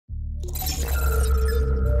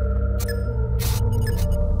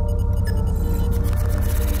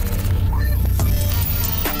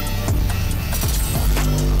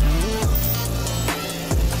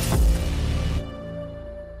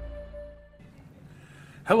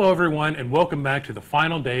Hello everyone and welcome back to the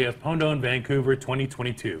final day of Pwn2Own Vancouver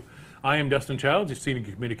 2022. I am Dustin Childs, your Senior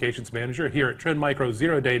Communications Manager here at Trend Micro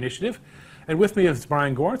Zero Day Initiative. And with me is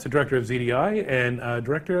Brian Gorenc, the Director of ZDI and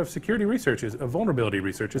Director of Security Research, Vulnerability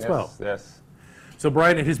Research as well. Yes. So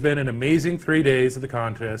Brian, it has been an amazing 3 days of the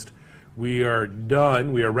contest. We are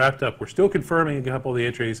done, we are wrapped up. We're still confirming a couple of the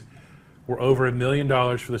entries. We're over $1 million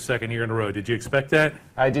for the second year in a row. Did you expect that?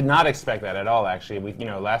 I did not expect that at all, actually.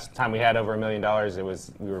 Last time we had over $1 million,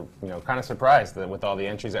 we were kind of surprised with all the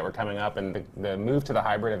entries that were coming up, and the move to the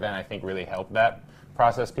hybrid event, I think, really helped that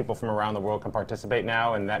process. People from around the world can participate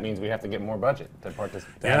now, and that means we have to get more budget to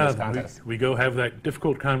participate in this contest. We go have that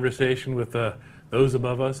difficult conversation with those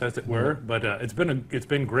above us, as it were. But it's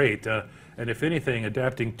been great, and if anything,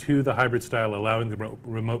 adapting to the hybrid style, allowing the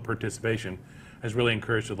remote participation, has really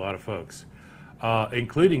encouraged a lot of folks,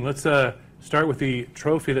 including, let's start with the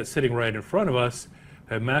trophy that's sitting right in front of us.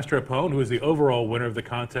 Master of Pwn, who is the overall winner of the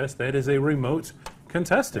contest. That is a remote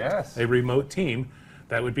contestant, a remote team.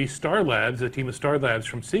 That would be Star Labs, a team of Star Labs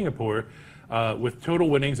from Singapore, with total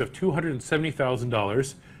winnings of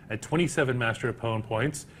 $270,000 at 27 Master of Pwn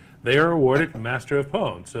points. They are awarded Master of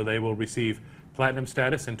Pwn, so they will receive Platinum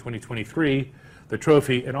status in 2023, the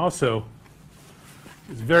trophy, and also,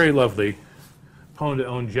 it's very lovely,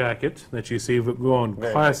 Pwn2Own jacket that you see going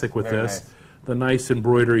classic with this. Nice. The nice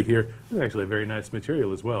embroidery here. It's actually a very nice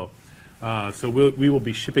material as well. So we will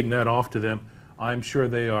be shipping that off to them. I'm sure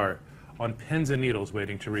they are on pins and needles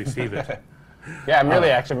waiting to receive it. Yeah, I'm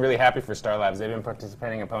really happy for Star Labs. They've been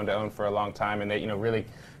participating in Pwn2Own for a long time, and they really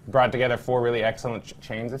brought together 4 really excellent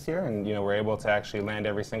chains this year, and we're able to actually land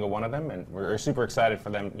every single one of them, and we're super excited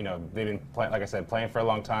for them. They've been like I said, playing for a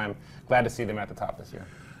long time. Glad to see them at the top this year.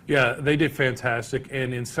 Yeah, they did fantastic.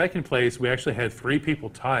 And in second place, we actually had 3 people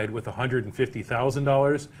tied with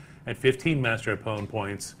 $150,000 and 15 Master of Pwn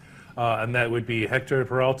points. And that would be Hector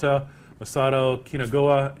Peralta, Masato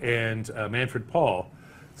Kinagoa, and Manfred Paul.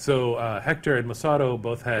 So Hector and Masato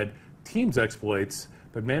both had Teams exploits,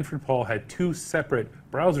 but Manfred Paul had 2 separate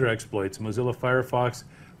browser exploits, Mozilla Firefox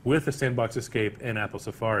with a Sandbox Escape and Apple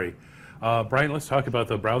Safari. Brian, let's talk about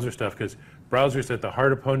the browser stuff, because browsers at the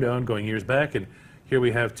heart of Pwn2Own going years back, and here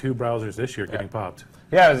we have 2 browsers this year getting popped.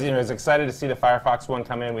 Yeah, I was excited to see the Firefox one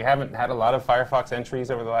come in. We haven't had a lot of Firefox entries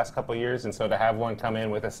over the last couple of years, and so to have one come in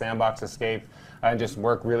with a Sandbox Escape and just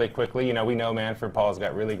work really quickly. We know Manfred Paul's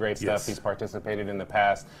got really great stuff. Yes. He's participated in the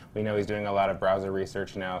past. We know he's doing a lot of browser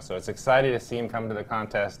research now, so it's exciting to see him come to the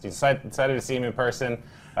contest. Excited to see him in person.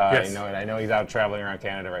 Yes. And I know he's out traveling around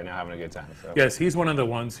Canada right now having a good time. So. Yes, he's one of the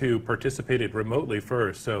ones who participated remotely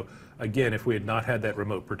first. So again, if we had not had that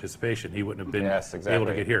remote participation, he wouldn't have been able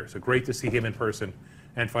to get here. So great to see him in person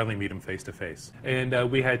and finally meet him face to face. And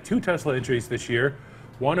we had 2 Tesla entries this year,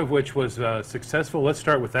 one of which was successful. Let's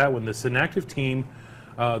start with that one. The Synactive team,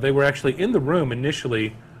 they were actually in the room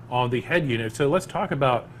initially on the head unit. So let's talk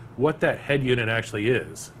about what that head unit actually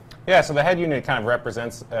is. Yeah, so the head unit kind of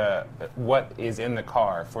represents what is in the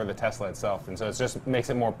car for the Tesla itself, and so it just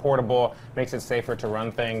makes it more portable, makes it safer to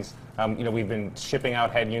run things. We've been shipping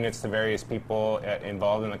out head units to various people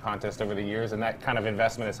involved in the contest over the years, and that kind of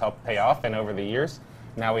investment has helped pay off. And over the years,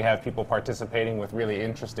 now we have people participating with really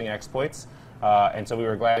interesting exploits, and so we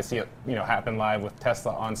were glad to see it happen live with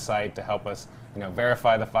Tesla on site to help us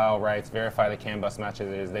verify the file rights, verify the CAN bus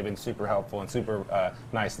matches. They've been super helpful and super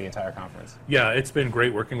nice the entire conference. Yeah, it's been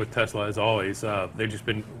great working with Tesla as always. They've just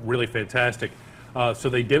been really fantastic. So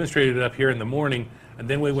they demonstrated it up here in the morning, and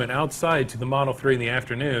then we went outside to the Model 3 in the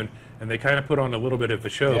afternoon, and they kind of put on a little bit of a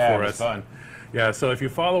show for us. Fun. Yeah, so if you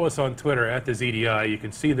follow us on Twitter at the ZDI, you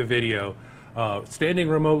can see the video. Standing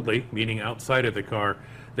remotely, meaning outside of the car,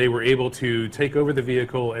 they were able to take over the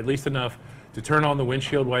vehicle at least enough to turn on the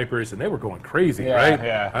windshield wipers, and they were going crazy, right?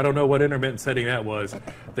 Yeah. I don't know what intermittent setting that was.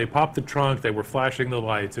 They popped the trunk, they were flashing the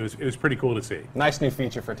lights. It was pretty cool to see. Nice new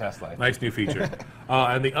feature for Tesla. Nice new feature.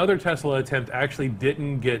 And the other Tesla attempt actually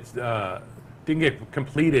didn't get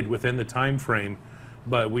completed within the time frame,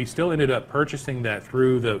 but we still ended up purchasing that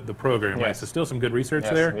through the program, right? So still some good research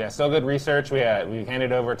there? Yeah, still good research. We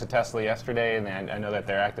handed over to Tesla yesterday, and I know that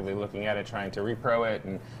they're actively looking at it, trying to repro it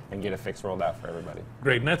and get a fix rolled out for everybody.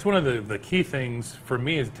 Great, and that's one of the key things for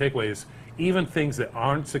me as a takeaway is even things that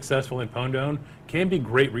aren't successful in Pwn2Own can be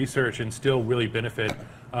great research and still really benefit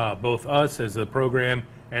both us as a program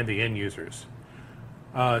and the end users.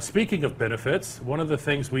 Speaking of benefits, one of the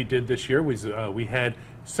things we did this year was we had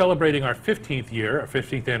celebrating our 15th year, our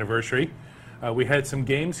 15th anniversary. We had some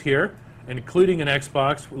games here, including an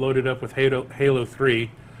Xbox loaded up with Halo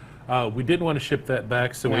 3. We didn't want to ship that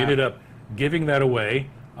back, so we ended up giving that away.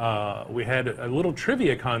 We had a little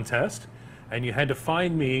trivia contest, and you had to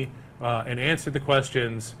find me and answered the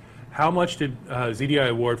questions: how much did ZDI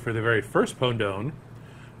award for the very first Pwn2Own?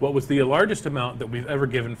 What was the largest amount that we've ever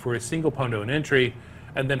given for a single Pwn2Own entry?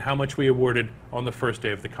 And then how much we awarded on the first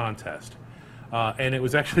day of the contest. And it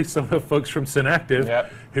was actually some of the folks from Synactive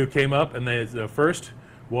who came up, and the first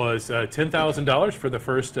was $10,000 for the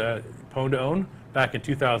first Pwn2Own back in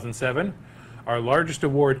 2007. Our largest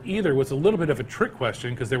award either was a little bit of a trick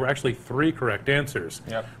question because there were actually 3 correct answers.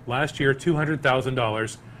 Last year,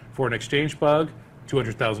 $200,000 for an Exchange bug,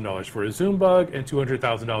 $200,000 for a Zoom bug, and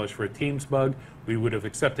 $200,000 for a Teams bug. We would have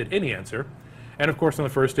accepted any answer. And of course, on the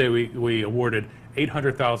first day, we awarded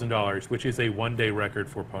 $800,000, which is a one-day record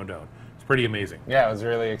for Pwn2Own. It's pretty amazing. Yeah, it was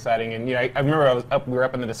really exciting. And I remember we were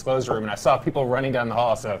up in the disclosure room, and I saw people running down the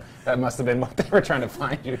hall, so that must have been what they were trying to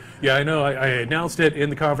find you. Yeah, I know. I announced it in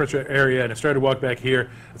the conference area, and I started to walk back here,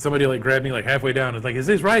 and somebody grabbed me halfway down and was like, "Is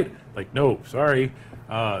this right?" Like, no, sorry.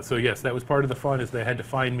 So yes, that was part of the fun, is they had to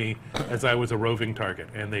find me as I was a roving target.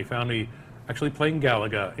 And they found me actually playing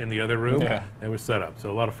Galaga in the other room. It was set up, so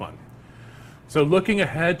a lot of fun. So looking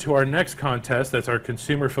ahead to our next contest, that's our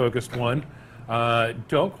consumer-focused one.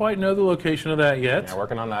 Don't quite know the location of that yet. Yeah,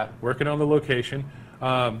 working on that. Working on the location.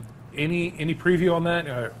 Any preview on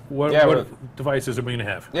that? What devices are we going to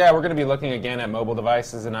have? Yeah, we're going to be looking again at mobile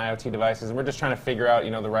devices and IoT devices, and we're just trying to figure out,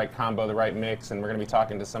 the right combo, the right mix, and we're going to be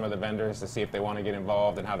talking to some of the vendors to see if they want to get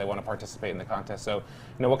involved and how they want to participate in the contest. So,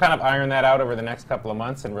 we'll kind of iron that out over the next couple of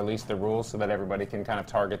months and release the rules so that everybody can kind of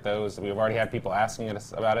target those. We've already had people asking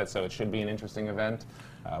us about it, so it should be an interesting event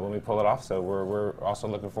when we pull it off. So we're also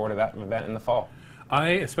looking forward to that event in the fall. I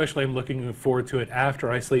especially am looking forward to it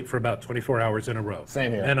after I sleep for about 24 hours in a row.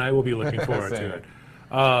 Same here. And I will be looking forward to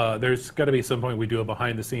it. There's got to be some point we do a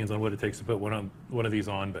behind the scenes on what it takes to put one of these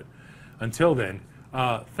on. But until then,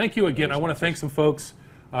 thank you again. I want to thank some folks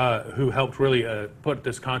who helped really put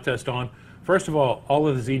this contest on. First of all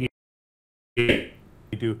of the ZDI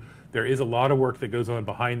we do, there is a lot of work that goes on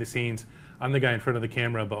behind the scenes. I'm the guy in front of the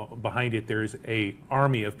camera, but behind it there's an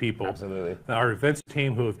army of people. Absolutely. Our events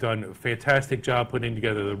team who have done a fantastic job putting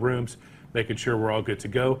together the rooms, making sure we're all good to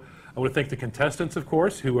go. I want to thank the contestants, of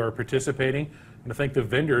course, who are participating. I want to thank the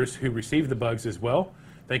vendors who received the bugs as well.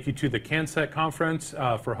 Thank you to the CanSec conference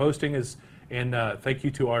for hosting us, and thank you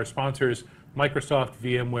to our sponsors, Microsoft,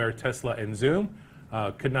 VMware, Tesla, and Zoom.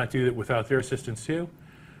 Could not do it without their assistance too.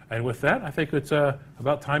 And with that, I think it's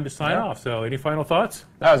about time to sign off. So, any final thoughts?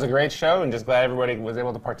 That was a great show, and just glad everybody was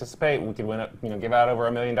able to participate. We could win, give out over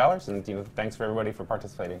 $1 million, and thanks for everybody for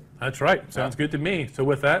participating. That's right. Sounds good to me. So,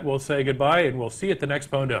 with that, we'll say goodbye, and we'll see you at the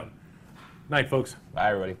next Pwn2Own. Night, folks. Bye,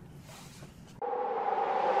 everybody.